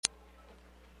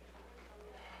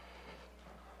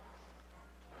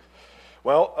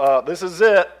Well, this is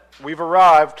it. We've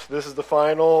arrived. This is the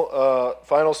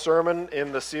final sermon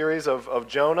in the series of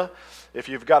Jonah. If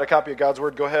you've got a copy of God's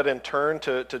Word, go ahead and turn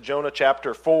to Jonah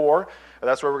chapter 4.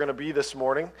 That's where we're going to be this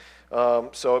morning.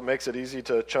 So it makes it easy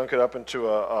to chunk it up into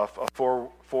a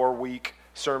four-week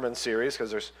sermon series because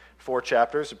there's 4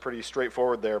 chapters. Pretty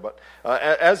straightforward there. But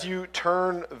as you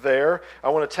turn there, I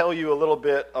want to tell you a little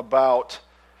bit about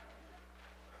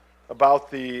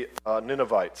the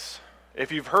Ninevites.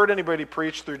 If you've heard anybody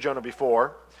preach through Jonah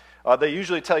before, they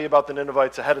usually tell you about the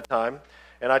Ninevites ahead of time,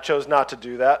 and I chose not to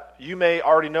do that. You may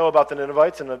already know about the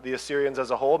Ninevites and the Assyrians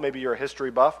as a whole. Maybe you're a history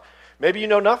buff. Maybe you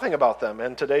know nothing about them,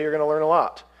 and today you're going to learn a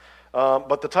lot.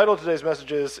 But the title of today's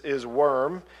message is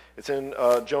Worm. It's in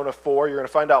Jonah 4. You're going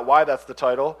to find out why that's the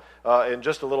title in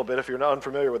just a little bit if you're not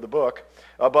unfamiliar with the book.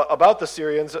 But about the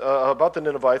Syrians, about the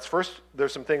Ninevites, first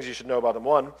there's some things you should know about them.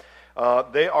 One,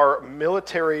 they are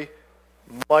military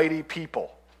mighty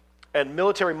people. And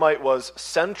military might was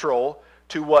central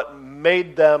to what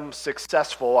made them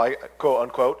successful, quote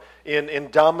unquote, in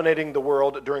dominating the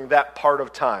world during that part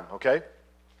of time, okay?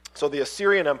 So the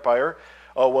Assyrian Empire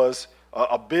was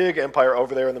a big empire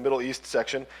over there in the Middle East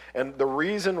section, and the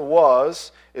reason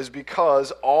is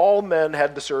because all men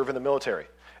had to serve in the military,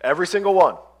 every single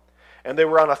one, and they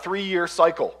were on a 3-year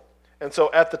cycle. And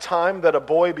so at the time that a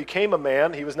boy became a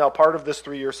man, he was now part of this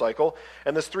 3-year cycle.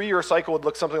 And this 3-year cycle would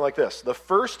look something like this. The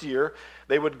first year,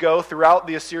 they would go throughout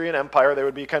the Assyrian Empire. They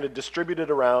would be kind of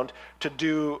distributed around to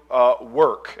do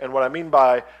work. And what I mean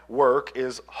by work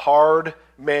is hard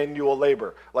manual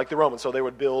labor, like the Romans. So they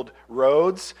would build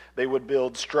roads, they would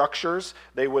build structures,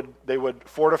 they would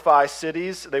fortify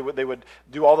cities, they would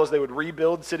do all those. They would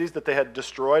rebuild cities that they had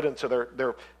destroyed, and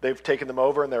so they've taken them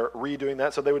over and they're redoing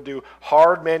that. So they would do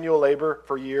hard manual labor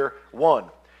for year 1.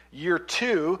 Year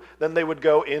 2, then they would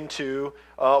go into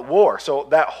war. So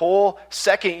that whole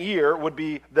second year would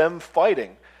be them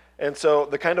fighting. And so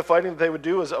the kind of fighting that they would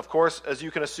do is, of course, as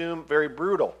you can assume, very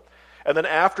brutal. And then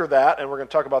after that, and we're going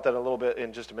to talk about that in a little bit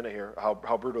in just a minute here,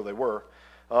 how brutal they were.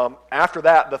 After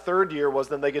that, the third year was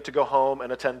then they get to go home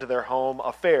and attend to their home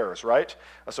affairs, right?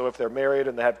 So if they're married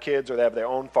and they have kids or they have their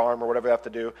own farm or whatever they have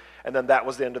to do, and then that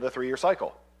was the end of the 3-year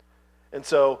cycle. And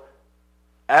so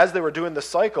as they were doing the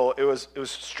cycle, it was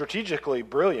strategically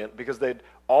brilliant because they'd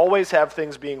always have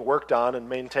things being worked on and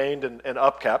maintained and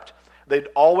upkept. They'd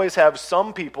always have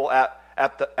some people at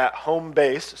home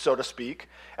base, so to speak,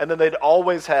 and then they'd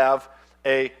always have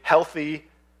a healthy,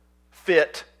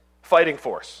 fit fighting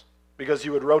force because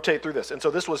you would rotate through this. And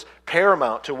so this was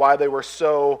paramount to why they were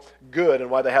so good and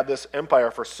why they had this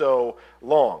empire for so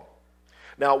long.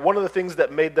 Now, one of the things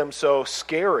that made them so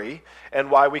scary and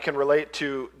why we can relate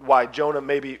to why Jonah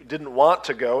maybe didn't want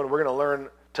to go, and we're going to learn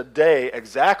today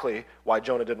exactly why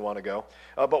Jonah didn't want to go,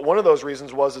 but one of those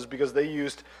reasons is because they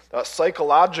used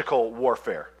psychological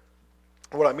warfare.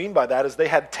 What I mean by that is they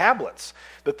had tablets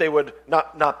that they would,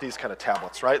 not these kind of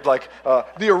tablets, right? Like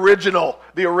the original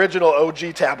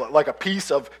OG tablet, like a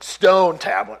piece of stone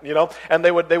tablet, And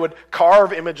they would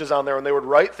carve images on there and they would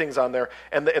write things on there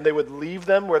and they would leave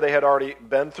them where they had already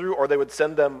been through, or they would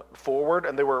send them forward,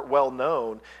 and they were well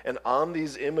known. And on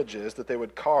these images that they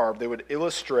would carve, they would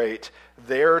illustrate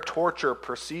their torture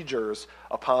procedures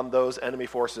upon those enemy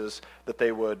forces that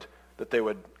they would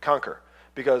conquer.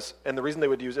 And the reason they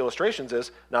would use illustrations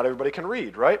is not everybody can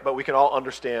read, right? But we can all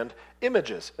understand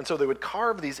images. And so they would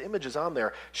carve these images on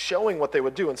there showing what they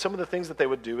would do. And some of the things that they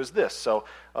would do is this. So,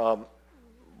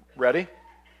 ready?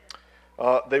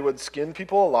 They would skin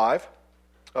people alive.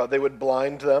 They would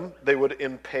blind them. They would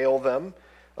impale them.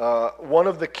 One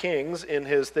of the kings in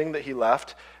his thing that he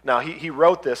left, now he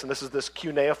wrote this, and this is this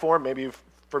cuneiform. Maybe you're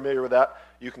familiar with that.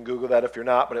 You can Google that if you're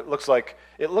not, but it looks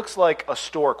like a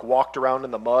stork walked around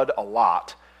in the mud a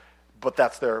lot, but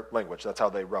that's their language. That's how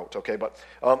they wrote, okay? But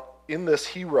in this,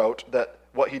 he wrote that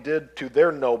what he did to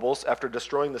their nobles after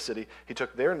destroying the city, he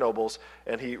took their nobles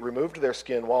and he removed their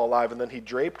skin while alive, and then he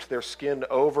draped their skin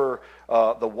over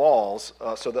the walls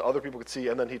so that other people could see,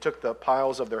 and then he took the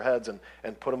piles of their heads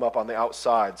and put them up on the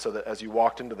outside so that as you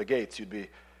walked into the gates, you'd be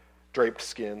draped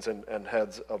skins and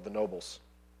heads of the nobles.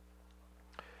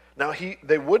 Now,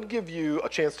 they would give you a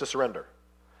chance to surrender.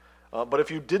 But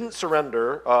if you didn't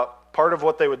surrender, part of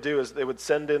what they would do is they would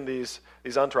send in these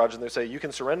entourages, and they'd say, you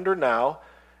can surrender now,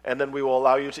 and then we will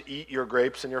allow you to eat your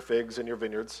grapes and your figs and your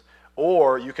vineyards,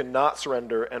 or you can not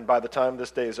surrender, and by the time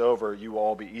this day is over, you will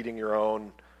all be eating your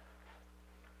own.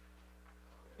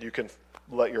 You can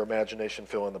let your imagination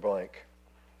fill in the blank.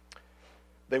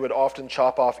 They would often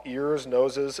chop off ears,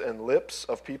 noses, and lips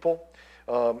of people.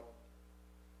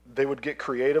 They would get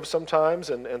creative sometimes,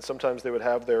 and sometimes they would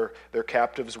have their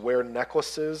captives wear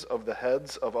necklaces of the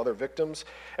heads of other victims.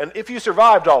 And if you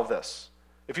survived all of this,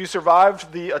 if you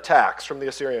survived the attacks from the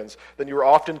Assyrians, then you were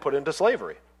often put into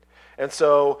slavery. And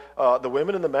so the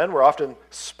women and the men were often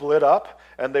split up,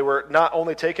 and they were not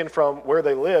only taken from where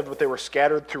they lived, but they were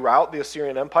scattered throughout the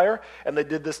Assyrian Empire, and they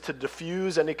did this to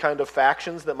diffuse any kind of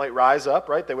factions that might rise up,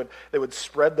 right? They would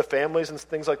spread the families and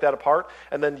things like that apart,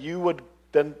 and then you would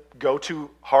then go to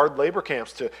hard labor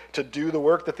camps to do the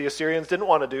work that the Assyrians didn't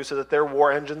want to do so that their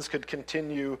war engines could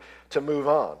continue to move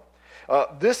on.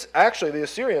 The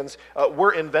Assyrians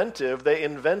were inventive. They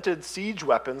invented siege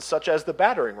weapons such as the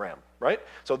battering ram, right?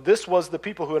 So this was the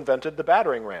people who invented the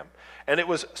battering ram. And it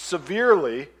was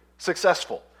severely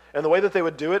successful. And the way that they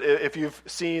would do it, if you've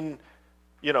seen,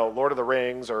 Lord of the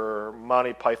Rings or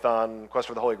Monty Python, Quest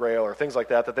for the Holy Grail, or things like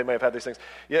that they may have had these things.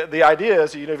 Yeah, the idea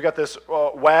is, you've got this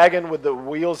wagon with the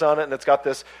wheels on it, and it's got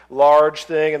this large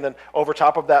thing, and then over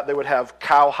top of that they would have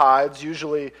cow hides,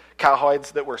 usually cow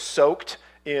hides that were soaked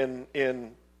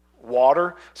in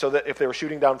water, so that if they were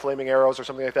shooting down flaming arrows or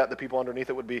something like that, the people underneath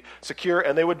it would be secure,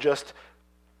 and they would just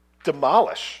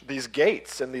demolish these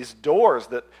gates and these doors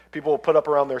that people would put up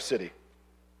around their city.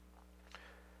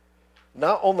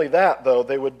 Not only that, though,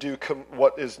 they would do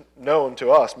what is known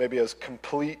to us maybe as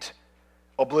complete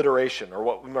obliteration, or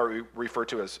what we might refer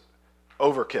to as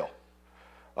overkill.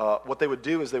 What they would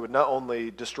do is they would not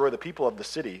only destroy the people of the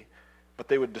city, but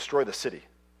they would destroy the city.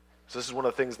 So this is one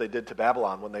of the things they did to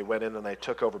Babylon when they went in and they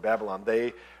took over Babylon.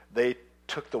 They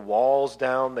took the walls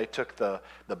down, they took the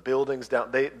buildings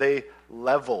down, they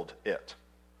leveled it.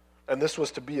 And this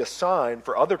was to be a sign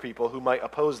for other people who might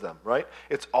oppose them, right?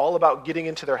 It's all about getting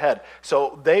into their head.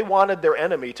 So they wanted their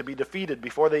enemy to be defeated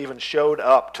before they even showed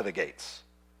up to the gates.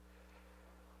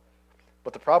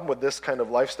 But the problem with this kind of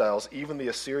lifestyle is even the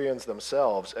Assyrians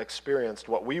themselves experienced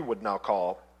what we would now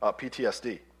call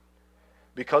PTSD.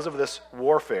 Because of this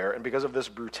warfare and because of this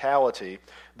brutality,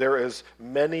 there is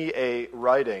many a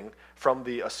writing from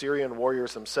the Assyrian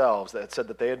warriors themselves that said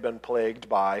that they had been plagued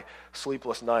by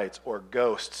sleepless nights, or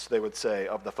ghosts, they would say,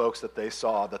 of the folks that they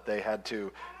saw that they had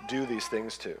to do these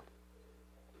things to.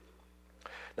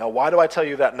 Now, why do I tell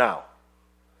you that now?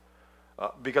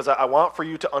 Because I want for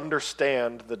you to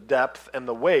understand the depth and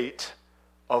the weight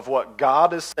of what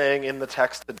God is saying in the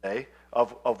text today,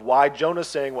 of why Jonah's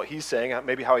saying what he's saying,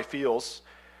 maybe how he feels,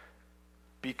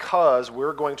 because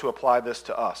we're going to apply this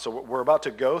to us. So we're about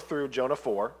to go through Jonah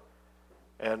 4,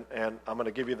 and I'm going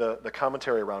to give you the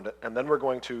commentary around it, and then we're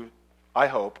going to, I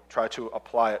hope, try to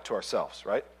apply it to ourselves,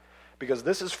 right? Because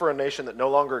this is for a nation that no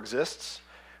longer exists.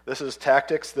 This is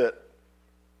tactics that,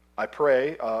 I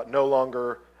pray, no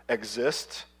longer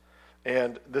exist,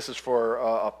 and this is for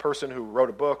a person who wrote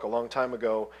a book a long time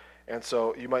ago, and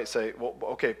so you might say, well,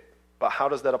 okay, but how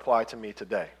does that apply to me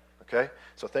today? Okay?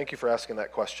 So thank you for asking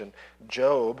that question.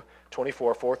 Job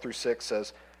 24, 4 through 6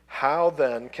 says, "How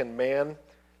then can man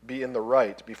be in the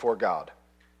right before God?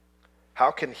 How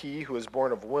can he who is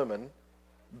born of woman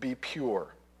be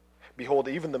pure? Behold,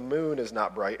 even the moon is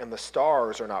not bright, and the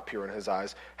stars are not pure in his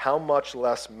eyes. How much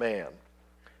less man,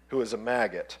 who is a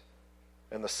maggot,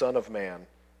 and the son of man,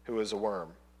 who is a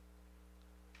worm?"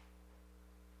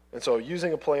 And so,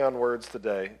 using a play on words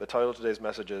today, the title of today's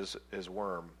message is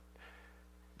worm.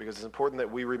 Because it's important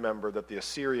that we remember that the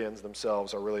Assyrians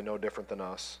themselves are really no different than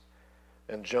us.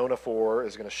 And Jonah 4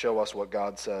 is going to show us what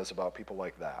God says about people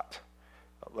like that.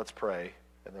 Let's pray,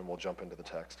 and then we'll jump into the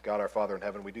text. God, our Father in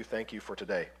heaven, we do thank you for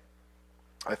today.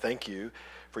 I thank you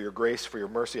for your grace, for your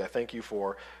mercy. I thank you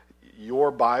for your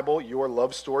Bible, your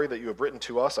love story that you have written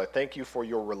to us. I thank you for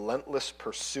your relentless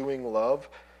pursuing love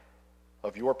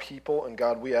of your people. And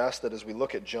God, we ask that as we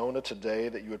look at Jonah today,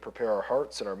 that you would prepare our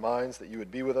hearts and our minds, that you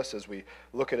would be with us as we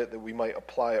look at it, that we might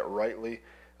apply it rightly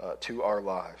to our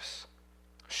lives.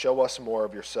 Show us more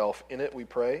of yourself in it, we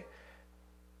pray.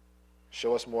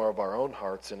 Show us more of our own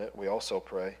hearts in it, we also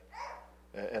pray.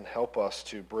 And help us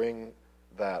to bring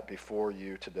that before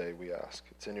you today, we ask.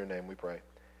 It's in your name we pray.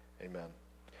 Amen.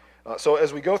 So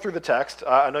as we go through the text,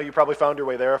 I know you probably found your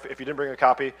way there. If you didn't bring a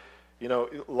copy,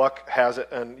 luck has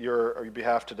it on your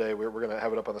behalf today. We're going to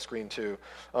have it up on the screen too.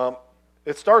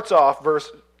 It starts off,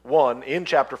 verse 1 in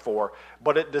chapter 4,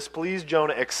 "But it displeased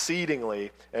Jonah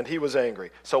exceedingly, and he was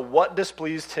angry." So what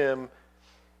displeased him?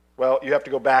 Well, you have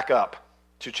to go back up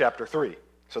to chapter 3.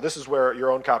 So this is where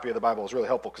your own copy of the Bible is really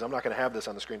helpful, because I'm not going to have this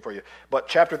on the screen for you.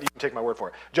 But you can take my word for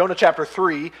it. Jonah chapter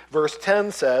 3, verse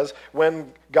 10 says,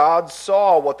 "When God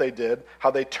saw what they did, how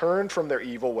they turned from their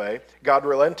evil way, God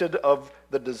relented of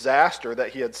the disaster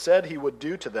that he had said he would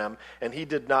do to them, and he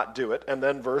did not do it." And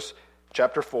then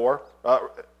chapter 4,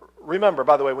 Remember,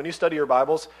 by the way, when you study your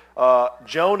Bibles,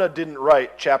 Jonah didn't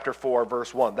write chapter 4,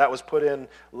 verse 1. That was put in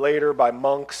later by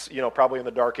monks, probably in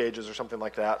the Dark Ages or something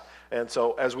like that. And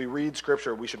so as we read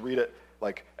Scripture, we should read it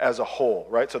like as a whole,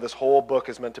 right? So this whole book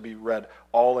is meant to be read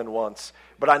all in once.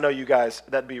 But I know you guys,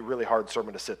 that'd be a really hard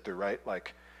sermon to sit through, right?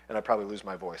 And I'd probably lose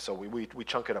my voice. So we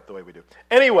chunk it up the way we do.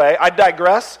 Anyway, I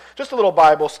digress. Just a little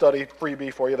Bible study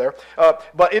freebie for you there.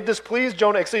 But it displeased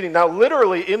Jonah exceeding. Now,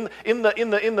 literally in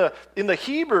the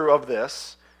Hebrew of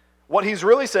this, what he's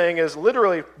really saying is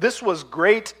literally this was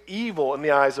great evil in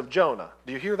the eyes of Jonah.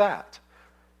 Do you hear that?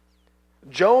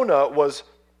 Jonah was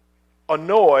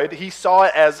annoyed. He saw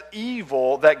it as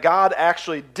evil that God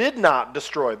actually did not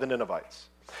destroy the Ninevites.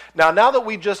 Now that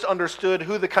we just understood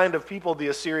who the kind of people the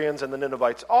Assyrians and the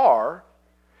Ninevites are,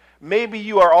 maybe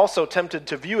you are also tempted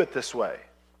to view it this way.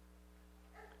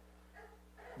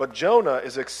 But Jonah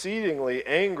is exceedingly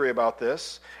angry about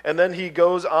this, and then he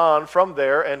goes on from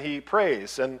there and he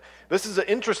prays. And this is an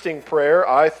interesting prayer,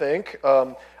 I think.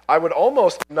 I would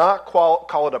almost not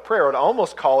call it a prayer. I would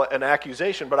almost call it an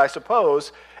accusation, but I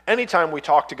suppose anytime we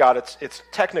talk to God, it's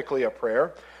technically a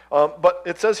prayer. But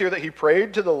it says here that he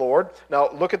prayed to the Lord. Now,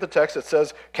 look at the text. It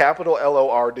says capital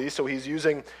Lord. So he's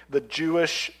using the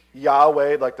Jewish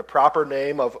Yahweh, like the proper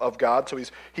name of God. So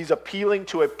he's appealing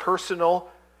to a personal,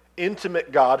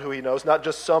 intimate God who he knows, not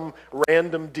just some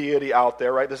random deity out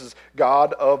there, right? This is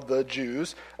God of the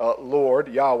Jews, Lord,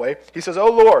 Yahweh. He says, "O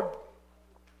Lord,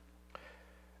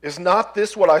 is not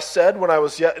this what I said when I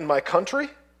was yet in my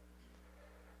country?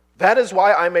 That is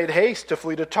why I made haste to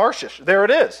flee to Tarshish." There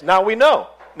it is. Now we know.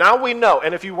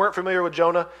 And if you weren't familiar with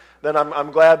Jonah, then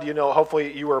I'm glad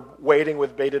hopefully you were waiting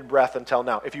with bated breath until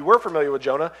now. If you were familiar with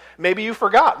Jonah, maybe you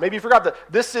forgot. Maybe you forgot that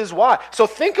this is why. So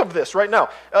think of this right now.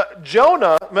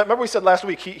 Jonah, remember we said last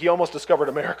week, he almost discovered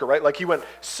America, right? Like he went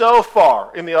so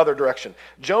far in the other direction.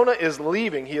 Jonah is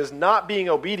leaving. He is not being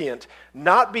obedient,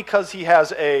 not because he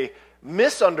has a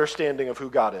misunderstanding of who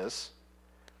God is,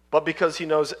 but because he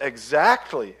knows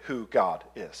exactly who God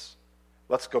is.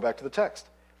 Let's go back to the text.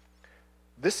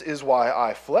 "This is why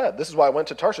I fled. This is why I went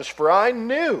to Tarshish. For I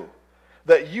knew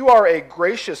that you are a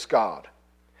gracious God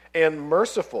and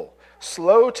merciful,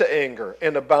 slow to anger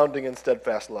and abounding in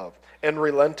steadfast love, and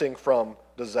relenting from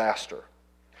disaster."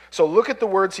 So look at the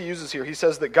words he uses here. He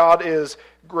says that God is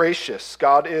gracious,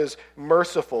 God is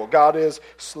merciful, God is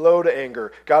slow to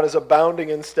anger, God is abounding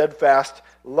in steadfast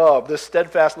love. This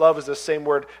steadfast love is the same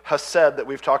word hesed that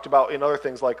we've talked about in other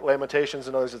things like Lamentations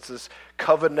and others. It's this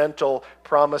covenantal,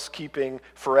 promise-keeping,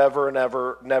 forever and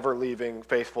ever, never leaving,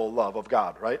 faithful love of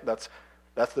God, right? That's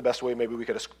the best way maybe we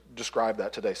could describe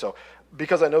that today. So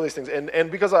because I know these things, and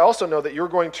because I also know that you're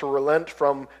going to relent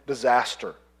from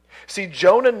disaster. See,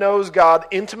 Jonah knows God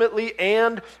intimately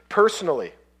and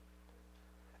personally.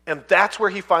 And that's where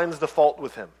he finds the fault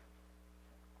with him.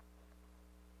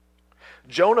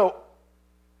 Jonah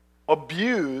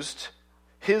abused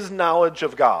his knowledge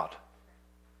of God.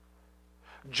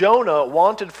 Jonah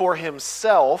wanted for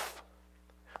himself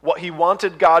what he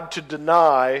wanted God to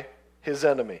deny his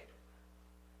enemy.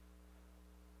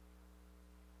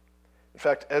 In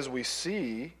fact, as we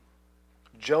see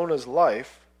Jonah's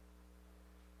life,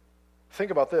 think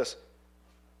about this.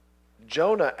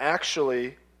 Jonah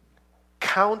actually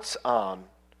counts on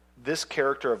this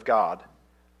character of God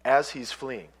as he's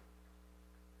fleeing.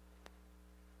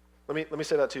 Let me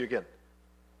say that to you again.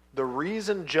 The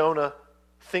reason Jonah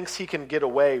thinks he can get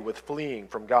away with fleeing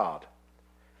from God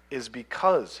is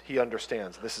because he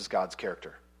understands this is God's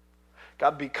character.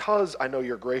 God, because I know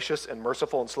you're gracious and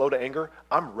merciful and slow to anger,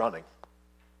 I'm running.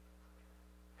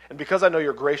 And because I know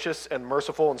you're gracious and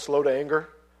merciful and slow to anger,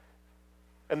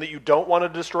 and that you don't want to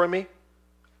destroy me,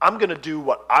 I'm going to do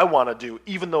what I want to do,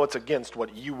 even though it's against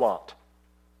what you want.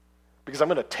 Because I'm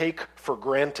going to take for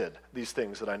granted these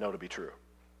things that I know to be true.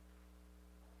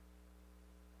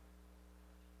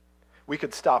 We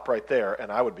could stop right there,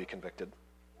 and I would be convicted.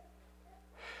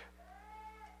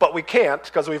 But we can't,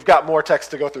 because we've got more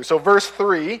text to go through. So verse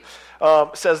 3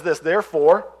 says this,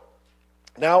 "Therefore,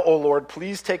 now, O Lord,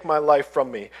 please take my life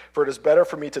from me, for it is better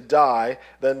for me to die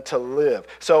than to live."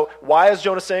 So why is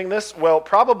Jonah saying this? Well,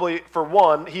 probably, for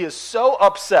one, he is so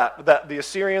upset that the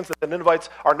Assyrians, that the Ninevites,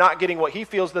 are not getting what he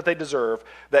feels that they deserve,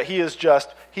 that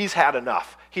he's had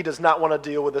enough. He does not want to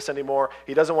deal with this anymore.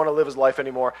 He doesn't want to live his life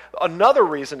anymore. Another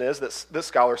reason is, that this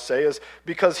scholars say, is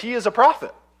because he is a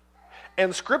prophet.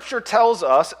 And Scripture tells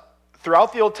us,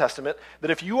 throughout the Old Testament,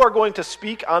 that if you are going to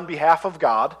speak on behalf of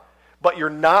God, but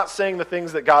you're not saying the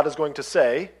things that God is going to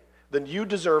say, then you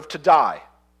deserve to die.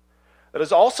 That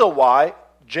is also why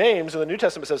James in the New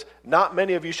Testament says, not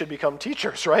many of you should become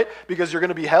teachers, right? Because you're going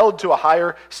to be held to a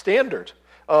higher standard.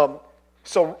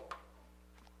 So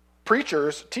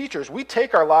preachers, teachers, we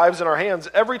take our lives in our hands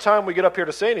every time we get up here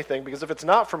to say anything, because if it's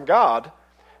not from God,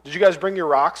 did you guys bring your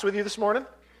rocks with you this morning?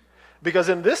 Because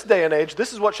in this day and age,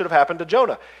 this is what should have happened to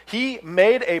Jonah. He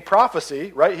made a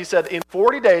prophecy, right? He said in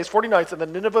 40 days, 40 nights, and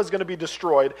then Nineveh is going to be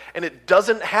destroyed, and it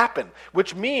doesn't happen,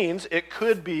 which means it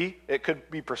could be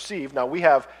perceived. Now, we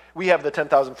have the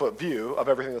 10,000-foot view of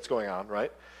everything that's going on,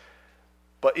 right?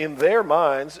 But in their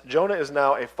minds, Jonah is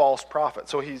now a false prophet.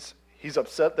 So he's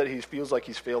upset that he feels like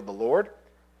he's failed the Lord.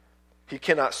 He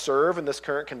cannot serve in this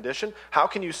current condition. How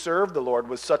can you serve the Lord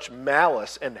with such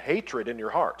malice and hatred in your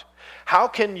heart? How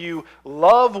can you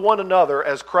love one another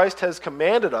as Christ has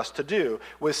commanded us to do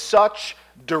with such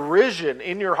derision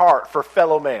in your heart for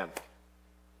fellow man?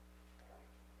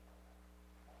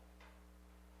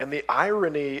 And the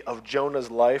irony of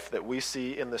Jonah's life that we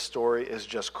see in this story is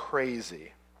just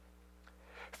crazy.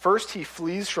 First, he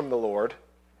flees from the Lord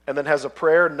and then has a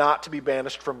prayer not to be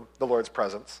banished from the Lord's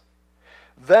presence.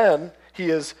 Then he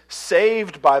is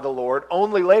saved by the Lord,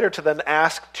 only later to then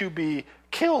ask to be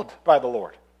killed by the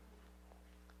Lord.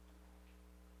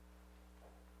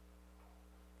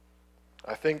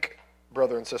 I think,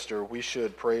 brother and sister, we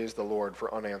should praise the Lord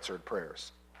for unanswered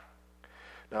prayers.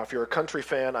 Now, if you're a country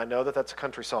fan, I know that that's a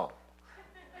country song.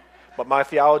 But my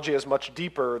theology is much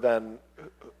deeper than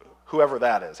whoever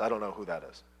that is. I don't know who that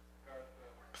is.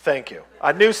 Thank you.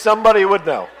 I knew somebody would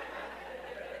know.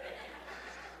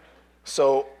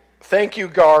 So, thank you,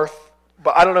 Garth.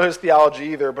 But I don't know his theology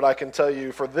either, but I can tell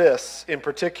you for this in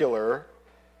particular,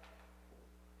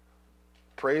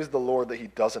 praise the Lord that he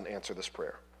doesn't answer this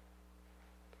prayer.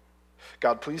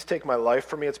 God, please take my life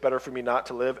from me. It's better for me not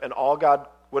to live. And all God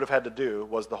would have had to do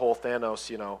was the whole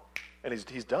Thanos, and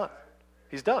he's done.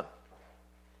 He's done.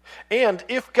 And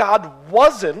if God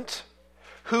wasn't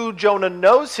who Jonah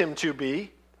knows him to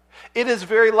be, it is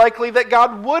very likely that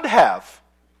God would have.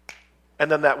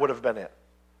 And then that would have been it.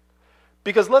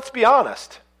 Because let's be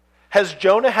honest, has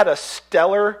Jonah had a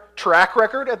stellar track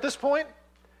record at this point?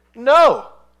 No.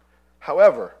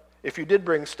 However, if you did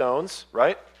bring stones,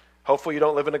 right? Hopefully you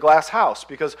don't live in a glass house,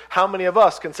 because how many of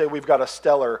us can say we've got a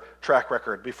stellar track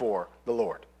record before the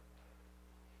Lord?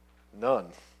 None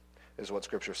is what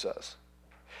Scripture says.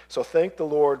 So thank the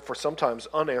Lord for sometimes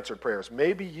unanswered prayers.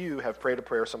 Maybe you have prayed a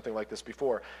prayer something like this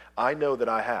before. I know that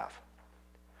I have.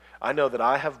 I know that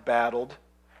I have battled,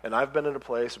 and I've been in a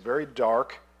place very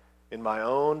dark in my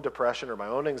own depression or my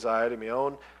own anxiety, my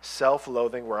own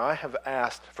self-loathing, where I have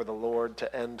asked for the Lord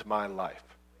to end my life.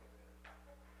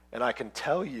 And I can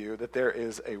tell you that there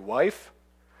is a wife,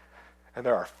 and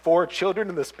there are 4 children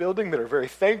in this building that are very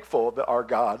thankful that our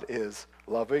God is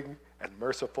loving and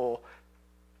merciful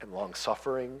and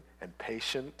long-suffering and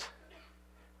patient.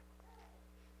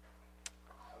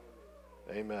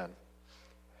 Amen.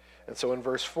 And so in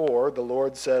verse 4, the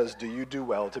Lord says, do you do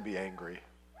well to be angry?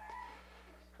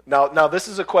 Now this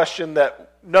is a question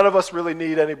that none of us really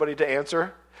need anybody to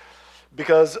answer,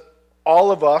 because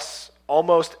all of us,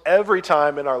 almost every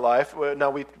time in our life,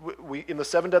 now we in the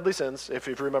 7 deadly sins, if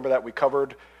you remember that, we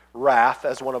covered wrath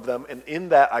as one of them, and in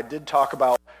that I did talk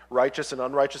about righteous and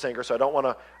unrighteous anger, so I don't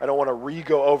want to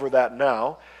re-go over that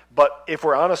now. But if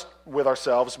we're honest with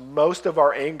ourselves, most of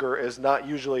our anger is not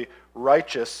usually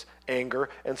righteous anger.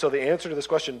 And so the answer to this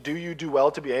question, do you do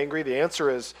well to be angry? The answer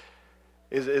is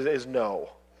no.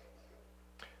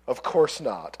 Of course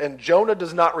not. And Jonah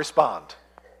does not respond.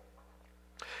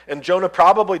 And Jonah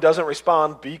probably doesn't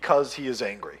respond because he is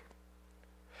angry.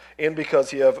 And because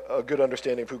he has a good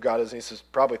understanding of who God is, and he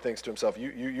probably thinks to himself,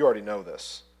 you already know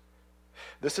this.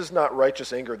 This is not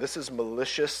righteous anger. This is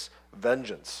malicious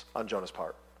vengeance on Jonah's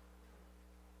part.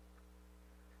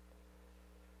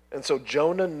 And so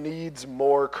Jonah needs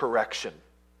more correction,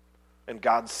 and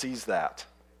God sees that.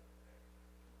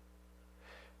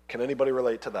 Can anybody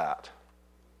relate to that?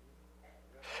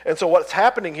 And so what's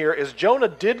happening here is Jonah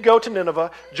did go to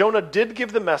Nineveh, Jonah did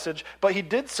give the message, but he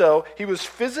did so, he was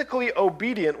physically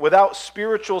obedient without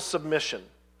spiritual submission.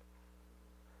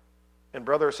 And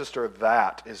brother or sister,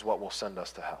 that is what will send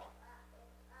us to hell.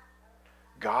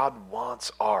 God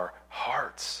wants our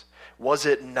hearts. Was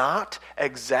it not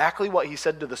exactly what he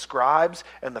said to the scribes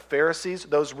and the Pharisees,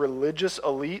 those religious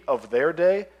elite of their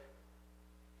day,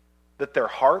 that their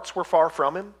hearts were far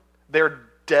from him? They're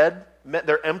dead,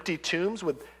 they're empty tombs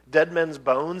with dead men's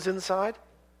bones inside?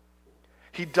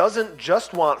 He doesn't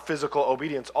just want physical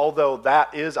obedience, although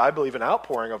that is, I believe, an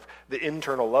outpouring of the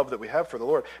internal love that we have for the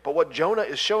Lord. But what Jonah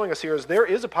is showing us here is there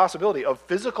is a possibility of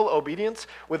physical obedience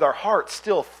with our hearts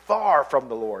still far from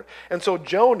the Lord. And so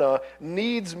Jonah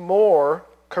needs more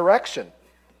correction.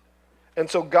 And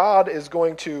so God is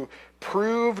going to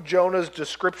prove Jonah's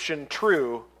description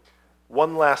true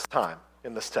one last time.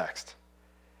 in this text.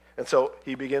 And so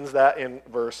he begins that in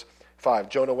verse 5.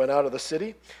 Jonah went out of the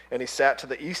city, and he sat to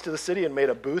the east of the city and made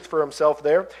a booth for himself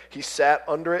there. He sat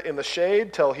under it in the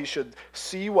shade till he should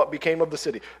see what became of the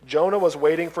city. Jonah was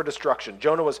waiting for destruction.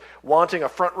 Jonah was wanting a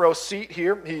front row seat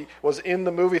here. He was in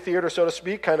the movie theater, so to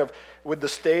speak, kind of with the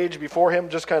stage before him,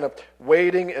 just kind of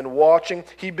waiting and watching.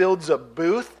 He builds a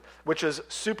booth, which is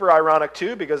super ironic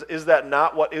too, because is that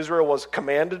not what Israel was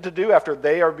commanded to do after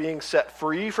they are being set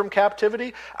free from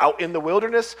captivity out in the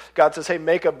wilderness? God says, hey,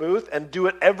 make a booth and do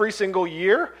it every single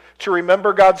year to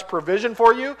remember God's provision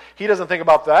for you. He doesn't think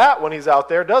about that when he's out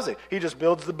there, does he? He just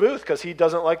builds the booth because he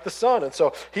doesn't like the sun. And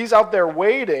so he's out there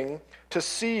waiting to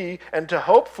see and to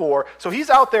hope for. So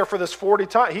he's out there for this 40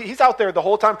 times. He's out there the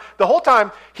whole time. The whole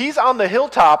time he's on the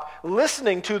hilltop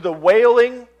listening to the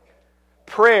wailing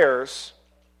prayers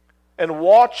and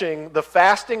watching the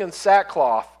fasting and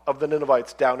sackcloth of the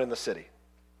Ninevites down in the city.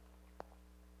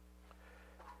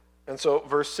 And so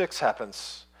verse 6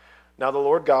 happens. Now the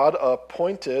Lord God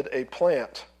appointed a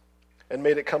plant and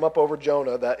made it come up over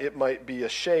Jonah that it might be a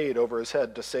shade over his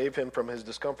head to save him from his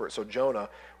discomfort. So Jonah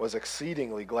was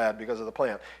exceedingly glad because of the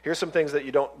plant. Here's some things that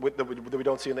we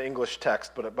don't see in the English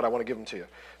text, but I want to give them to you.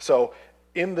 So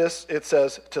in this, it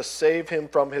says to save him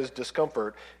from his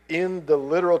discomfort. In the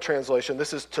literal translation,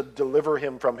 this is to deliver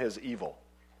him from his evil.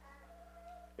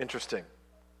 Interesting.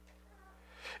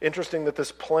 Interesting that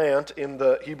this plant in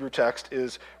the Hebrew text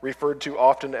is referred to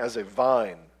often as a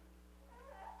vine.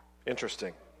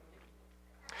 Interesting.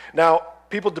 Now,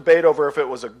 people debate over if it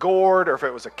was a gourd or if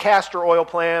it was a castor oil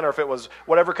plant or if it was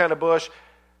whatever kind of bush.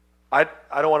 I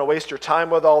don't want to waste your time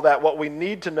with all that. What we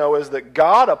need to know is that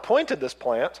God appointed this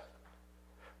plant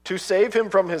to save him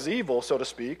from his evil, so to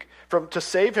speak, to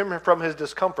save him from his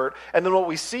discomfort. And then what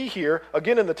we see here,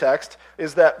 again in the text,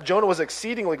 is that Jonah was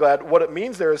exceedingly glad. What it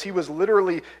means there is he was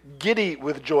literally giddy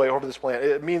with joy over this plant.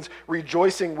 It means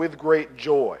rejoicing with great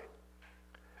joy.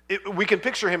 We can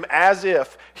picture him as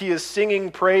if he is singing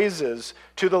praises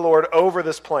to the Lord over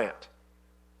this plant.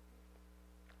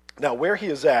 Now, where he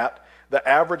is at, the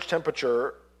average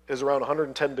temperature is around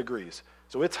 110 degrees.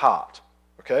 So it's hot,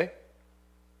 okay?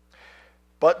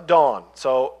 But dawn.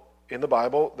 So in the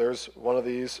Bible, there's one of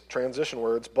these transition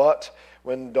words. But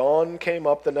when dawn came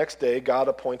up the next day, God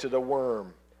appointed a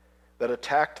worm that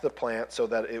attacked the plant so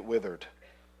that it withered.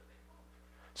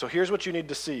 So here's what you need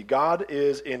to see. God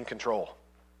is in control.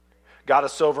 God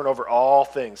is sovereign over all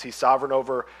things. He's sovereign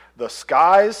over the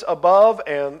skies above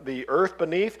and the earth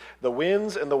beneath. The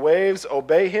winds and the waves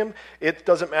obey him. It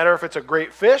doesn't matter if it's a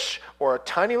great fish or a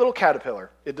tiny little caterpillar.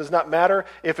 It does not matter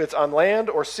if it's on land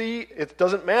or sea. It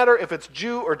doesn't matter if it's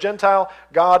Jew or Gentile.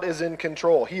 God is in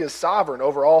control. He is sovereign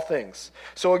over all things.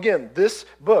 So again, this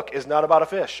book is not about a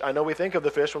fish. I know we think of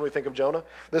the fish when we think of Jonah.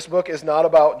 This book is not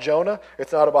about Jonah.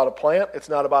 It's not about a plant. It's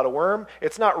not about a worm.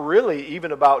 It's not really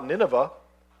even about Nineveh.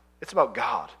 It's about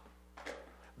God.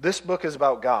 This book is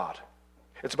about God.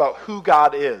 It's about who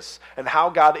God is and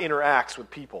how God interacts with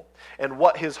people and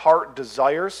what his heart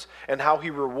desires and how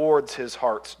he rewards his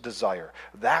heart's desire.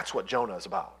 That's what Jonah is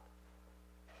about.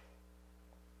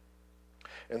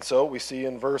 And so we see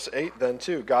in verse 8 then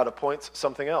too, God appoints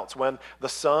something else. When the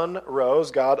sun rose,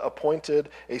 God appointed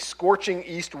a scorching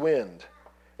east wind,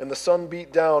 and the sun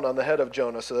beat down on the head of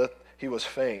Jonah so that he was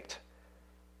faint.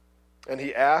 And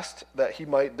he asked that he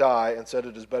might die and said,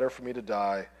 it is better for me to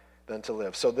die than to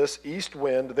live. So this east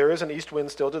wind, there is an east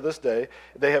wind still to this day.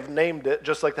 They have named it,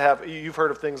 just like they have, you've heard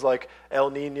of things like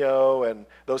El Nino and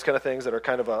those kind of things that are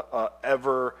kind of a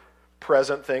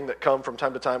ever-present thing that come from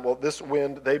time to time. Well, this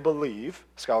wind, they believe,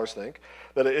 scholars think,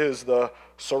 that it is the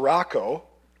Sirocco,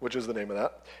 which is the name of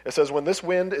that. It says, when this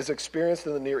wind is experienced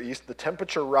in the Near East, the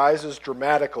temperature rises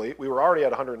dramatically. We were already at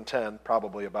 110,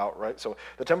 probably about, right? So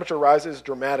the temperature rises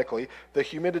dramatically. The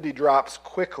humidity drops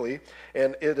quickly,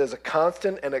 and it is a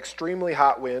constant and extremely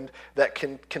hot wind that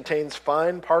contains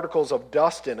fine particles of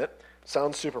dust in it.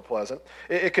 Sounds super pleasant.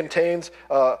 It contains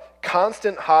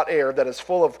constant hot air that is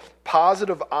full of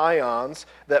positive ions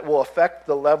that will affect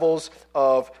the levels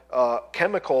of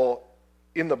chemical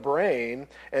in the brain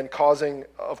and causing,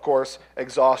 of course,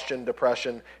 exhaustion,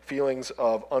 depression, feelings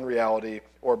of unreality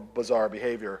or bizarre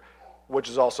behavior, which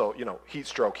is also, heat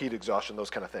stroke, heat exhaustion, those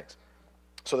kind of things.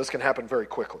 So this can happen very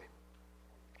quickly.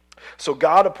 So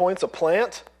God appoints a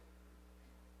plant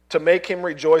to make him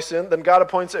rejoice in. Then God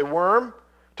appoints a worm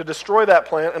to destroy that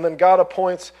plant. And then God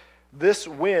appoints this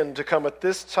wind to come at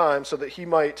this time so that he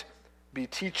might be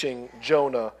teaching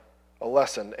Jonah a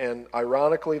lesson. And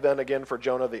ironically then again for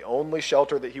Jonah, the only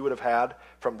shelter that he would have had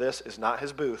from this is not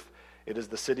his booth. It is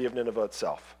the city of Nineveh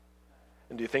itself.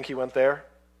 And do you think he went there?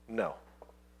 No.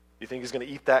 You think he's going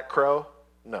to eat that crow?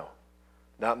 No.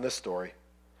 Not in this story.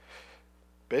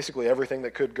 Basically, everything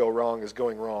that could go wrong is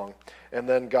going wrong. And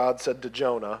then God said to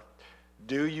Jonah,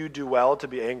 do you do well to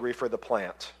be angry for the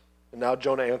plant? And now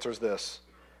Jonah answers this,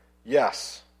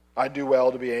 yes, I do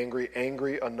well to be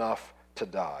angry enough to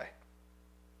die.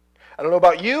 I don't know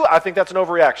about you, I think that's an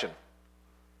overreaction.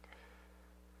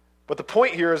 But the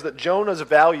point here is that Jonah's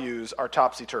values are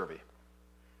topsy-turvy.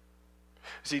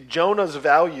 See, Jonah's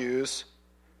values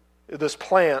this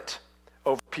plant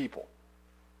over people.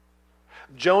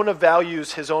 Jonah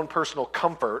values his own personal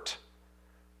comfort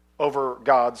over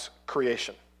God's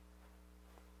creation.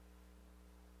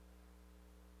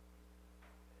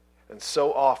 And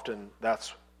so often,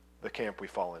 that's the camp we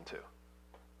fall into.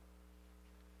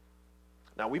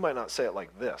 Now, we might not say it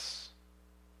like this.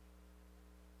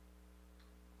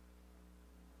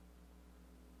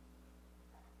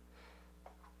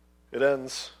 It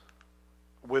ends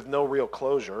with no real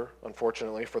closure,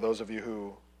 unfortunately, for those of you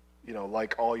who,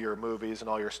 like all your movies and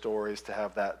all your stories to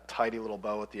have that tidy little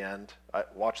bow at the end.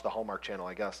 Watch the Hallmark Channel,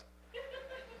 I guess.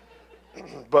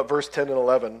 But verse 10 and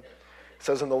 11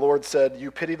 says, and the Lord said,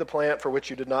 you pity the plant for which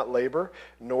you did not labor,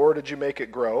 nor did you make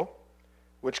it grow,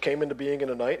 which came into being in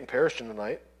a night and perished in a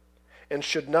night. And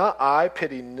should not I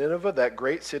pity Nineveh, that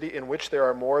great city in which there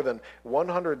are more than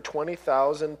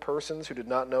 120,000 persons who did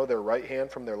not know their right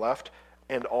hand from their left,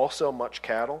 and also much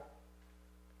cattle?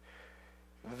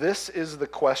 This is the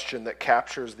question that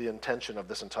captures the intention of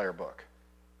this entire book.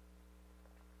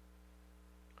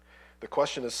 The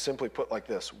question is simply put like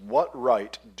this: what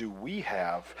right do we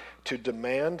have to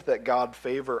demand that God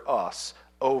favor us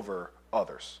over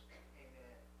others?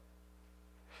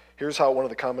 Here's how one of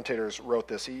the commentators wrote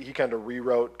this. He kind of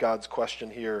rewrote God's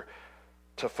question here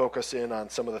to focus in on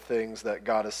some of the things that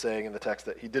God is saying in the text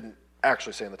that he didn't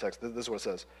actually say in the text. This is what it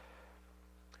says.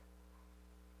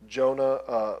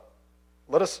 Jonah,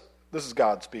 this is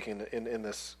God speaking in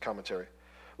this commentary.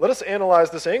 Let us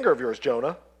analyze this anger of yours,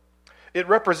 Jonah. It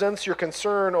represents your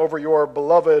concern over your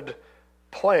beloved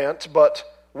plant, but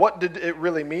what did it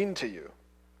really mean to you?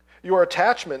 Your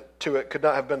attachment to it could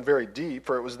not have been very deep,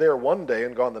 for it was there one day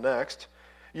and gone the next.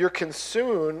 Your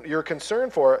concern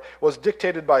for it was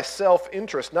dictated by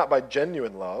self-interest, not by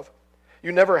genuine love.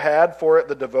 You never had for it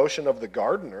the devotion of the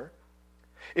gardener.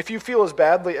 If you feel as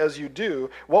badly as you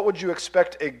do, what would you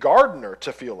expect a gardener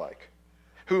to feel like?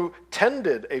 Who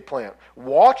tended a plant,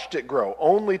 watched it grow,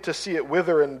 only to see it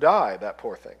wither and die, that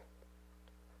poor thing.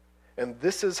 And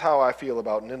this is how I feel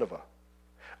about Nineveh,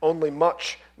 only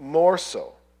much more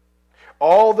so.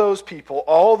 All those people,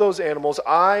 all those animals,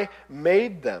 I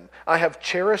made them. I have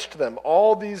cherished them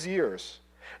all these years.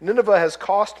 Nineveh has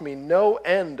cost me no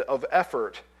end of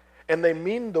effort, and they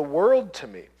mean the world to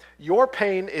me. Your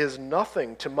pain is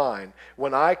nothing to mine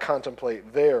when I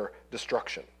contemplate their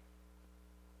destruction.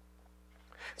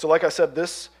 So like I said,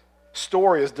 this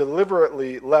story is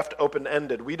deliberately left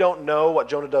open-ended. We don't know what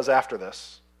Jonah does after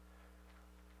this.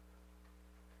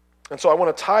 And so I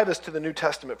want to tie this to the New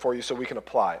Testament for you so we can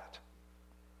apply it.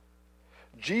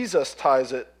 Jesus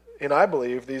ties it in, I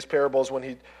believe, these parables when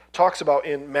he talks about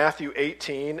in Matthew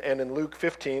 18 and in Luke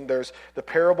 15, there's the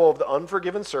parable of the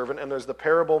unforgiven servant and there's the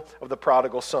parable of the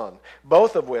prodigal son,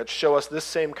 both of which show us this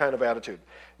same kind of attitude.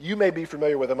 You may be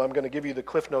familiar with them. I'm going to give you the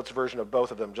Cliff Notes version of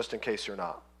both of them just in case you're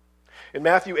not. In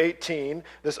Matthew 18,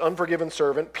 this unforgiven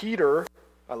servant, Peter,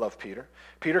 I love Peter.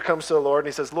 Peter comes to the Lord and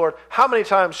he says, Lord, how many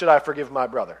times should I forgive my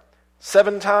brother?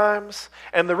 7 times?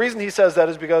 And the reason he says that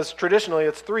is because traditionally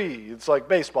it's 3. It's like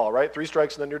baseball, right? 3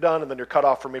 strikes and then you're done, and then you're cut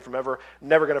off from me from ever.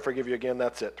 Never going to forgive you again.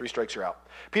 That's it. 3 strikes, you're out.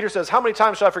 Peter says, how many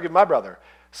times should I forgive my brother?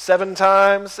 7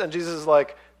 times? And Jesus is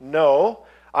like, no,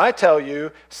 I tell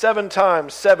you 7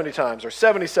 times, 70 times, or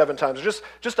 77 times. Or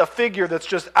just a figure that's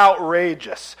just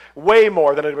outrageous. Way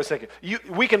more than anybody's thinking.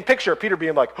 We can picture Peter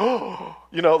being like, oh,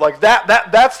 like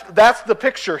that's the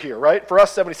picture here, right? For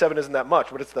us, 77 isn't that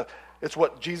much, but it's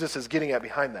what Jesus is getting at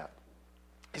behind that.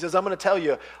 He says, I'm going to tell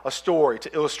you a story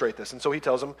to illustrate this. And so he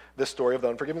tells him this story of the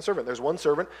unforgiven servant. There's one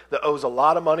servant that owes a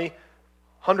lot of money,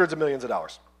 hundreds of millions of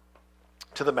dollars,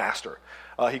 to the master.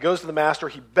 He goes to the master,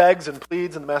 he begs and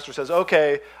pleads, and the master says,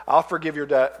 okay, I'll forgive your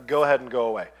debt, go ahead and go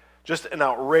away. Just an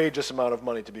outrageous amount of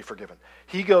money to be forgiven.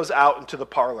 He goes out into the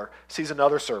parlor, sees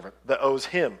another servant that owes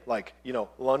him,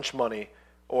 lunch money,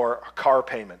 or a car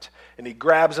payment. And he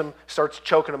grabs him, starts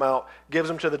choking him out, gives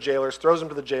him to the jailers, throws him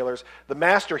to the jailers. The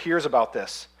master hears about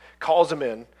this, calls him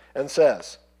in, and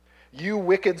says, you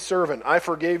wicked servant, I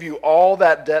forgave you all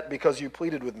that debt because you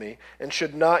pleaded with me, and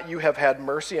should not you have had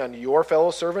mercy on your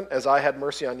fellow servant as I had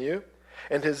mercy on you?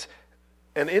 And his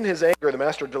And in his anger, the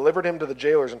master delivered him to the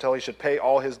jailers until he should pay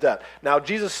all his debt. Now,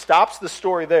 Jesus stops the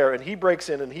story there, and he breaks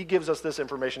in, and he gives us this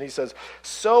information. He says,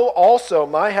 so also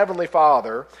my heavenly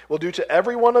Father will do to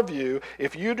every one of you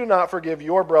if you do not forgive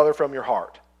your brother from your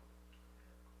heart.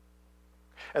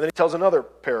 And then he tells another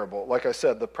parable, like I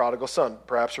said, the prodigal son.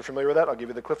 Perhaps you're familiar with that. I'll give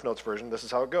you the Cliff Notes version. This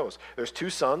is how it goes. There's two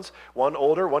sons, one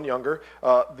older, one younger.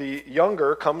 The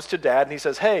younger comes to dad, and he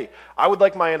says, hey, I would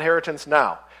like my inheritance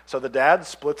now. So the dad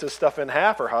splits his stuff in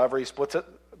half, or however he splits it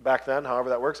back then, however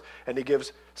that works, and he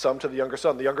gives some to the younger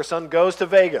son. The younger son goes to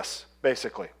Vegas,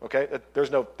 basically, okay?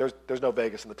 There's no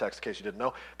Vegas in the text, in case you didn't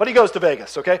know. But he goes to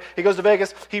Vegas, okay? He goes to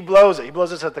Vegas, he blows it. He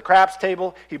blows it at the craps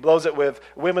table. He blows it with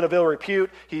women of ill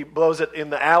repute. He blows it in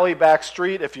the alley back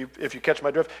street, if you catch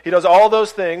my drift. He does all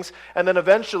those things, and then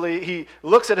eventually he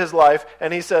looks at his life,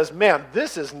 and he says, man,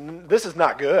 this is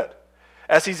not good.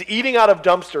 As he's eating out of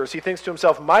dumpsters, he thinks to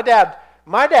himself, my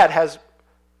dad has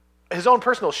his own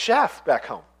personal chef back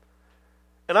home.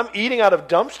 And I'm eating out of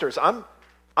dumpsters.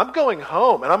 I'm going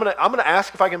home, and I'm gonna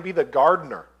ask if I can be the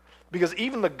gardener, because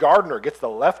even the gardener gets the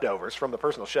leftovers from the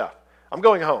personal chef. I'm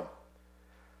going home.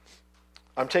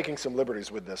 I'm taking some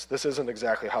liberties with this. This isn't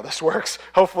exactly how this works.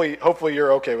 Hopefully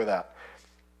you're okay with that.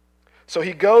 So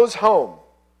he goes home.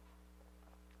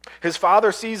 His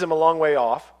father sees him a long way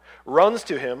off, runs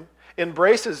to him,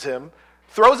 embraces him,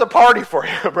 throws a party for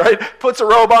him, right? Puts a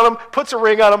robe on him, puts a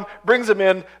ring on him, brings him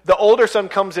in. The older son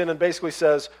comes in and basically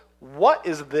says, what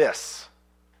is this?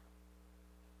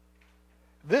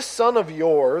 This son of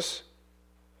yours,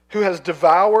 who has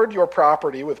devoured your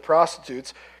property with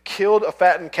prostitutes, killed a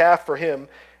fattened calf for him,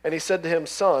 and he said to him,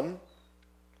 son,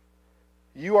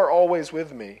 you are always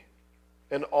with me,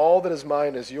 and all that is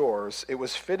mine is yours. It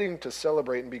was fitting to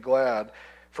celebrate and be glad,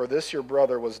 for this your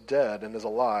brother was dead and is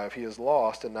alive. He is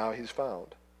lost and now he's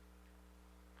found.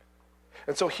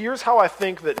 And so here's how I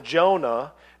think that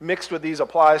Jonah mixed with these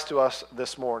applies to us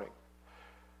this morning.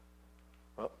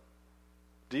 Well,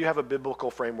 do you have a biblical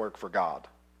framework for God?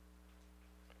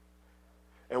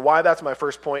 And why that's my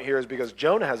first point here is because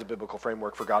Jonah has a biblical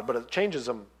framework for God, but it changes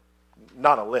him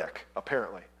not a lick,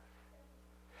 apparently.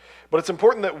 But it's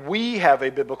important that we have a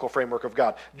biblical framework of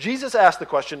God. Jesus asked the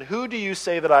question, who do you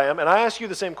say that I am? And I ask you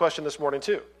the same question this morning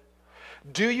too.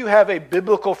 Do you have a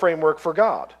biblical framework for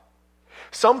God?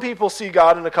 Some people see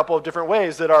God in a couple of different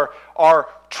ways that are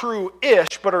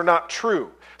true-ish but are not true.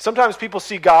 Sometimes people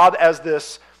see God as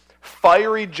this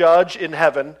fiery judge in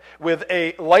heaven with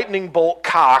a lightning bolt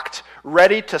cocked,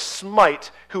 ready to smite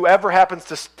whoever happens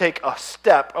to take a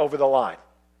step over the line.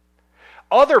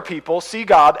 Other people see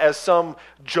God as some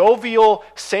jovial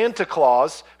Santa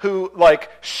Claus who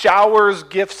showers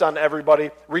gifts on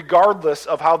everybody regardless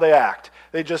of how they act.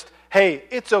 They just, hey,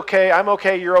 it's okay, I'm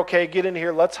okay, you're okay, get in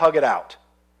here, let's hug it out.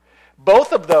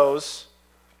 Both of those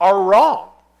are wrong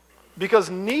because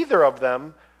neither of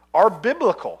them are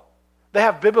biblical. They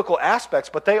have biblical aspects,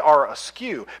 but they are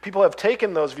askew. People have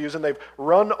taken those views and they've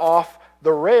run off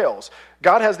the rails.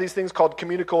 God has these things called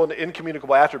communicable and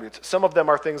incommunicable attributes. Some of them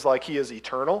are things like he is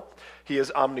eternal, he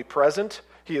is omnipresent,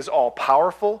 he is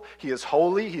all-powerful, he is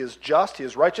holy, he is just, he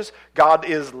is righteous. God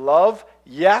is love,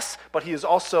 yes, but he is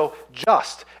also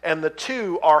just. And the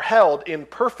two are held in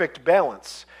perfect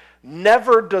balance.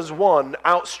 Never does one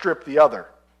outstrip the other.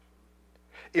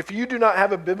 If you do not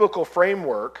have a biblical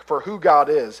framework for who God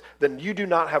is, then you do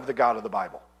not have the God of the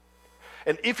Bible.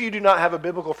 And if you do not have a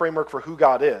biblical framework for who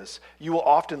God is, you will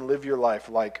often live your life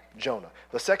like Jonah.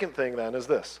 The second thing then is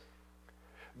this.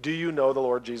 Do you know the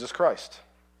Lord Jesus Christ?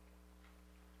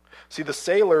 See, the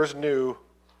sailors knew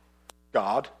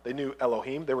God. They knew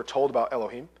Elohim. They were told about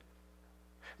Elohim.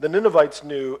 The Ninevites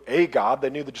knew a God. They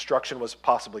knew the destruction was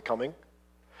possibly coming.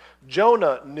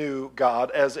 Jonah knew God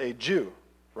as a Jew,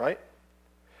 right?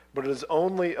 But it is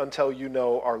only until you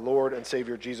know our Lord and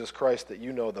Savior Jesus Christ that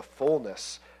you know the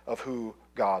fullness of who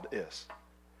God is.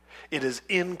 It is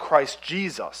in Christ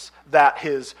Jesus that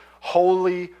his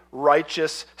holy,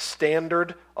 righteous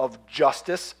standard of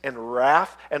justice and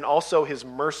wrath, and also his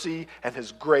mercy and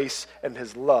his grace and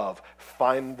his love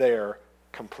find their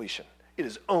completion. It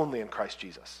is only in Christ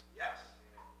Jesus. Yes.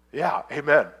 Yeah,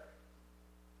 amen.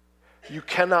 You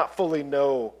cannot fully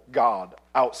know God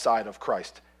outside of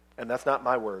Christ. And that's not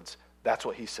my words. That's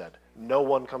what he said. No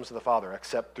one comes to the Father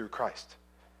except through Christ.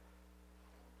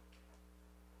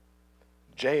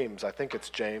 James, I think it's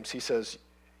James, he says,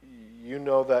 you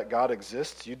know that God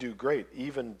exists, you do great.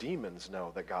 Even demons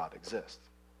know that God exists.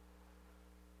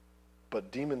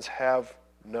 But demons have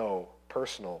no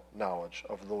personal knowledge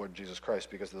of the Lord Jesus Christ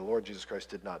because the Lord Jesus Christ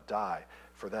did not die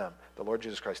for them. The Lord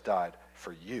Jesus Christ died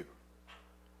for you.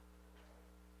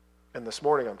 And this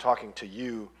morning I'm talking to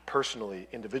you personally,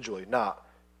 individually, not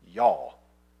y'all.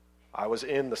 I was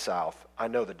in the South. I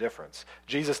know the difference.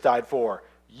 Jesus died for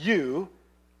you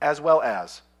as well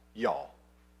as y'all.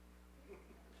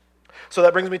 So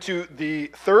that brings me to the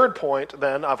third point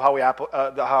then of how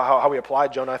we apply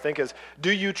Jonah, I think, is,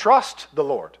 do you trust the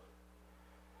Lord?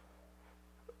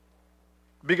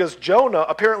 Because Jonah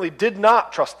apparently did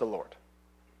not trust the Lord.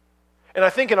 And I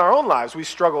think in our own lives we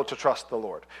struggle to trust the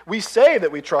Lord. We say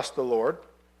that we trust the Lord,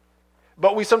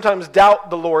 but we sometimes doubt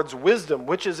the Lord's wisdom,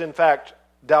 which is in fact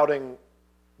doubting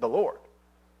the Lord.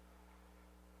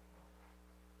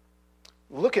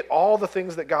 Look at all the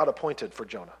things that God appointed for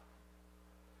Jonah.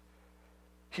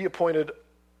 He appointed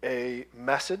a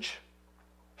message.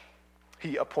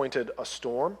 He appointed a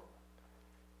storm.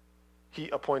 He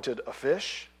appointed a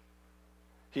fish.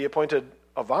 He appointed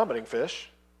a vomiting fish.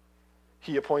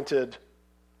 He appointed,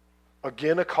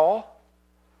 again, a call.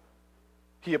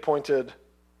 He appointed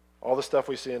all the stuff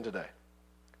we see in today.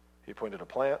 He appointed a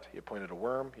plant. He appointed a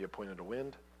worm. He appointed a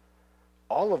wind.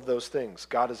 All of those things,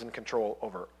 God is in control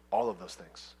over all of those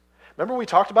things. Remember we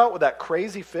talked about with that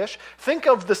crazy fish? Think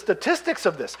of the statistics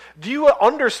of this. Do you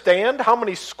understand how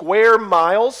many square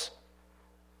miles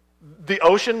the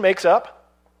ocean makes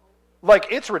up? Like,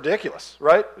 it's ridiculous,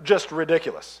 right? Just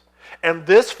ridiculous. And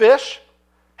this fish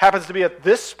happens to be at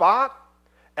this spot,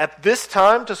 at this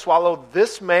time, to swallow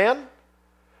this man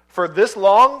for this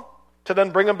long, to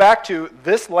then bring him back to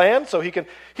this land, so he could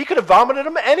have vomited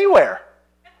him anywhere.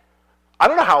 I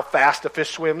don't know how fast a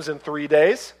fish swims in 3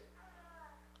 days.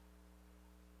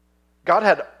 God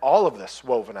had all of this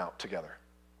woven out together.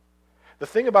 The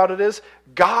thing about it is,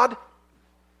 God,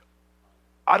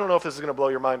 I don't know if this is going to blow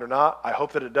your mind or not. I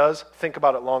hope that it does. Think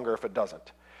about it longer if it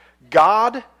doesn't.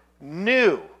 God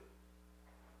knew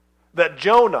that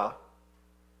Jonah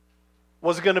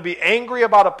was going to be angry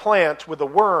about a plant with a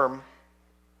worm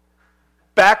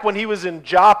back when he was in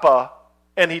Joppa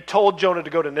and he told Jonah to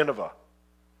go to Nineveh.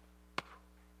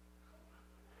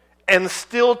 And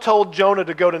still told Jonah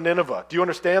to go to Nineveh. Do you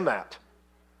understand that?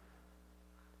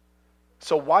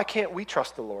 So why can't we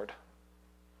trust the Lord?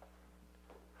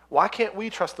 Why can't we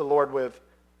trust the Lord with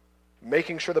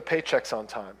making sure the paycheck's on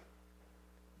time?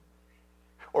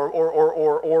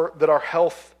 Or that our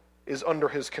health is under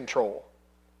His control?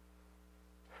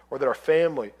 Or that our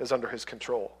family is under His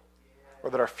control? Or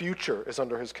that our future is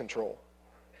under His control?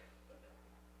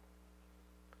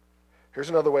 Here's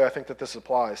another way I think that this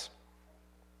applies.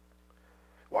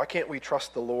 Why can't we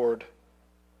trust the Lord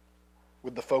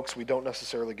with the folks we don't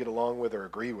necessarily get along with or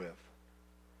agree with?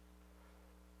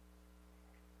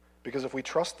 Because if we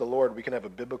trust the Lord, we can have a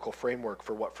biblical framework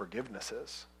for what forgiveness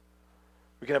is.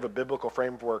 We can have a biblical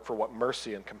framework for what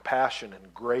mercy and compassion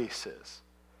and grace is.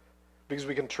 Because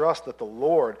we can trust that the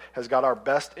Lord has got our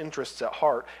best interests at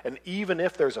heart, and even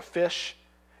if there's a fish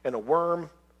and a worm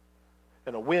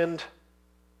and a wind,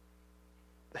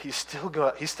 He's still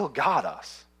got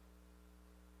us.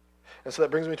 And so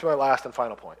that brings me to my last and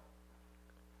final point.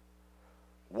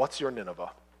 What's your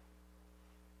Nineveh?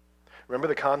 Remember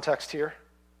the context here?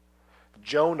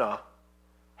 Jonah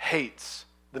hates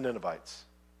the Ninevites.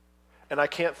 And I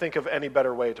can't think of any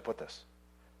better way to put this.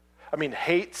 I mean,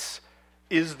 hates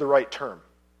is the right term.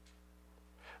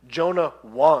 Jonah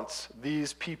wants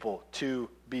these people to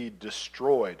be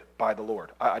destroyed by the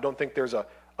Lord. I don't think there's a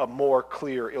more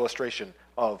clear illustration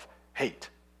of hate.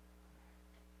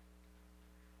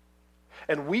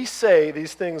 And we say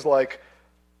these things like,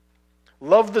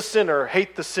 love the sinner,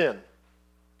 hate the sin.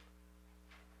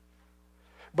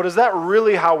 But is that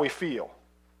really how we feel?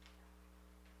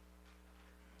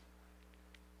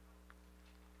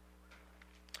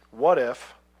 What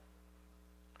if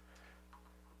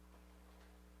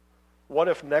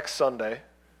next Sunday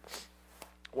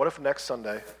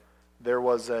there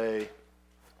was a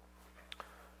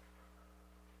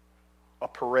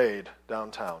parade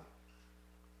downtown?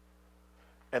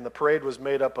 And the parade was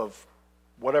made up of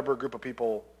whatever group of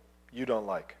people you don't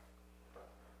like.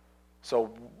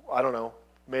 So, I don't know,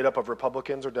 made up of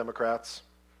Republicans or Democrats,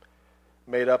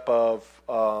 made up of,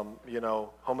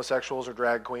 homosexuals or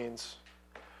drag queens,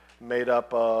 made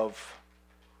up of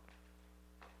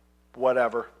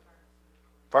whatever,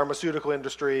 pharmaceutical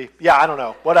industry, I don't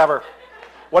know, whatever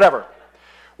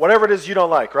it is you don't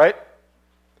like, right?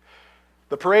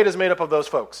 The parade is made up of those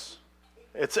folks.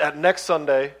 It's at next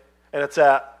Sunday, and it's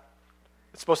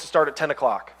supposed to start at 10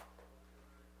 o'clock.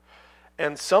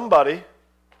 And somebody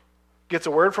gets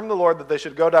a word from the Lord that they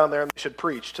should go down there and they should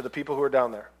preach to the people who are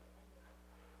down there.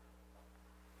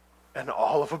 And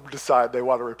all of them decide they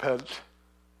want to repent.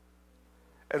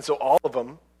 And so all of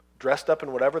them, dressed up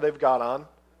in whatever they've got on,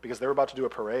 because they're about to do a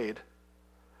parade,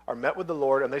 are met with the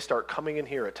Lord, and they start coming in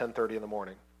here at 10:30 in the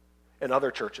morning and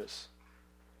other churches.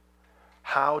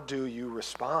 How do you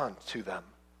respond to them?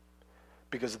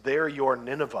 Because they're your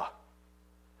Nineveh.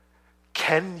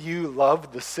 Can you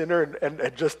love the sinner and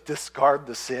just discard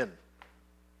the sin?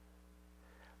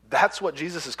 That's what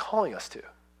Jesus is calling us to.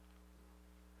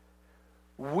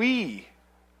 We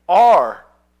are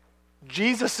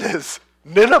Jesus's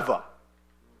Nineveh.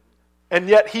 And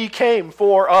yet he came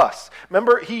for us.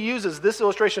 Remember, he uses this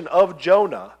illustration of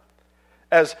Jonah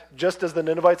as just as the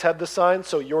Ninevites had this sign,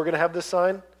 so you're going to have this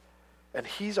sign. And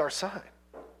he's our sign.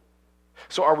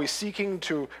 So are we seeking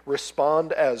to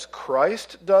respond as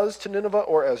Christ does to Nineveh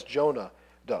or as Jonah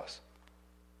does?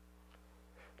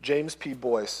 James P.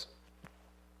 Boyce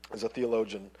is a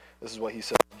theologian. This is what he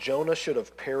said. Jonah should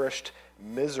have perished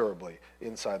miserably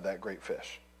inside that great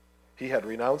fish. He had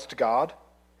renounced God.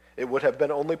 It would have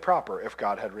been only proper if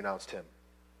God had renounced him.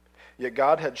 Yet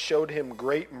God had showed him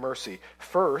great mercy,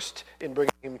 first in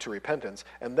bringing him to repentance,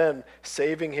 and then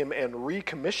saving him and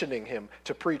recommissioning him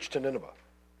to preach to Nineveh.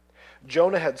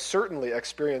 Jonah had certainly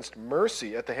experienced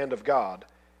mercy at the hand of God,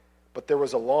 but there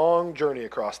was a long journey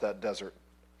across that desert.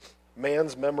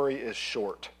 Man's memory is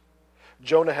short.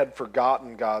 Jonah had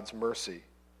forgotten God's mercy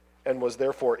and was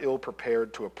therefore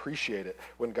ill-prepared to appreciate it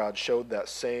when God showed that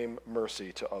same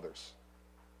mercy to others.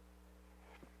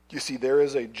 You see, there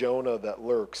is a Jonah that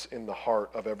lurks in the heart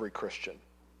of every Christian,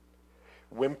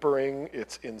 whimpering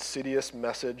its insidious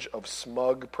message of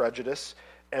smug prejudice,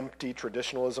 empty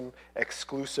traditionalism,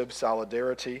 exclusive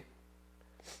solidarity.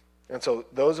 And so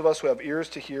those of us who have ears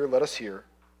to hear, let us hear,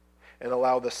 and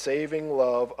allow the saving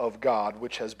love of God,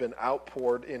 which has been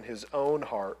outpoured in his own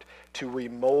heart, to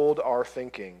remold our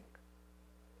thinking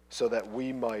so that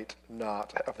we might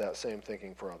not have that same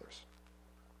thinking for others.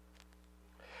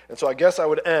 And so I guess I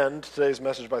would end today's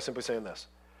message by simply saying this.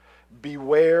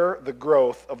 Beware the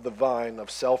growth of the vine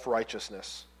of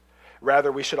self-righteousness.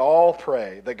 Rather, we should all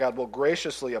pray that God will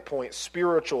graciously appoint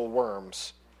spiritual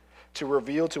worms to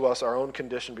reveal to us our own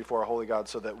condition before a holy God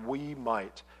so that we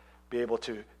might be able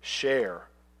to share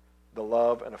the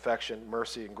love and affection,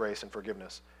 mercy and grace and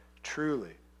forgiveness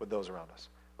truly with those around us.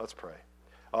 Let's pray.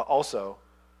 Also,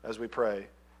 as we pray,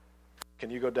 can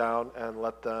you go down and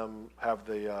let them have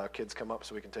the kids come up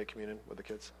so we can take communion with the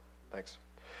kids? Thanks.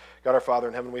 God our Father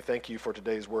in heaven, we thank you for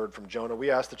today's word from Jonah. We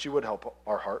ask that you would help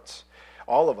our hearts.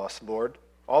 All of us, Lord,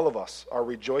 all of us are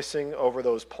rejoicing over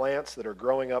those plants that are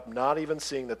growing up, not even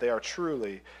seeing that they are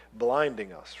truly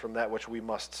blinding us from that which we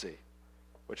must see,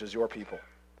 which is your people.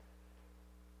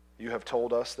 You have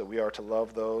told us that we are to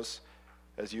love those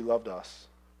as you loved us.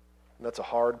 And that's a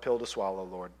hard pill to swallow,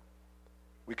 Lord.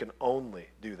 We can only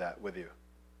do that with you.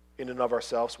 In and of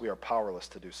ourselves, we are powerless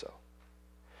to do so.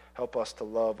 Help us to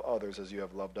love others as you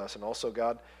have loved us. And also,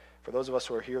 God, for those of us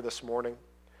who are here this morning,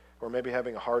 who are maybe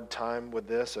having a hard time with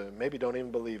this, or maybe don't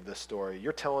even believe this story,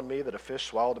 you're telling me that a fish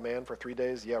swallowed a man for 3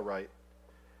 days? Yeah, right.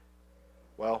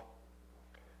 Well,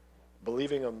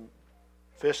 believing a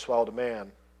fish swallowed a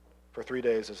man for 3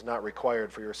 days is not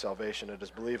required for your salvation. It is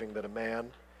believing that a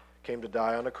man came to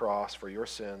die on a cross for your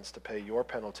sins to pay your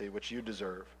penalty, which you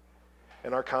deserve.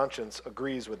 And our conscience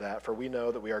agrees with that, for we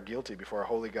know that we are guilty before a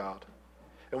holy God.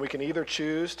 And we can either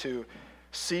choose to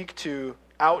seek to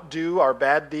outdo our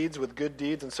bad deeds with good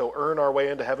deeds and so earn our way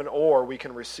into heaven, or we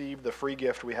can receive the free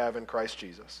gift we have in Christ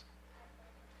Jesus.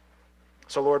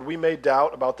 So, Lord, we may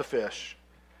doubt about the fish.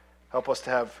 Help us to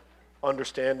have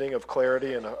understanding of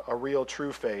clarity and a real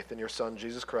true faith in your Son,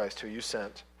 Jesus Christ, who you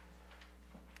sent.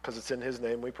 Because it's in his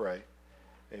name we pray.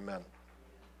 Amen.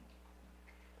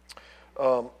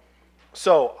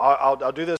 So I'll do this.